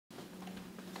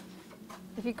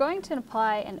If you're going to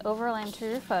apply an overlay to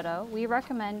your photo, we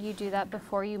recommend you do that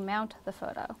before you mount the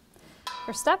photo.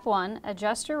 For step 1,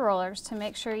 adjust your rollers to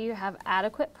make sure you have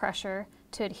adequate pressure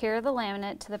to adhere the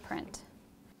laminate to the print.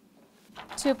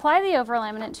 To apply the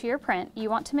overlaminate to your print, you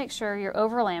want to make sure your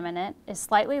overlaminate is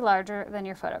slightly larger than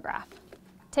your photograph.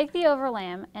 Take the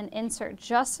overlam and insert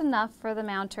just enough for the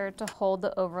mounter to hold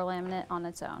the overlaminate on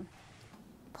its own.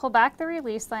 Pull back the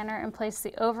release liner and place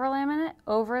the overlaminate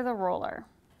over the roller.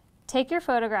 Take your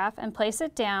photograph and place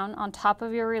it down on top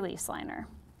of your release liner.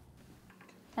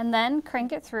 And then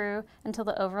crank it through until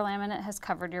the overlaminate has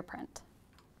covered your print.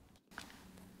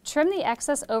 Trim the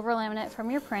excess overlaminate from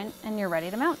your print and you're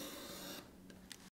ready to mount.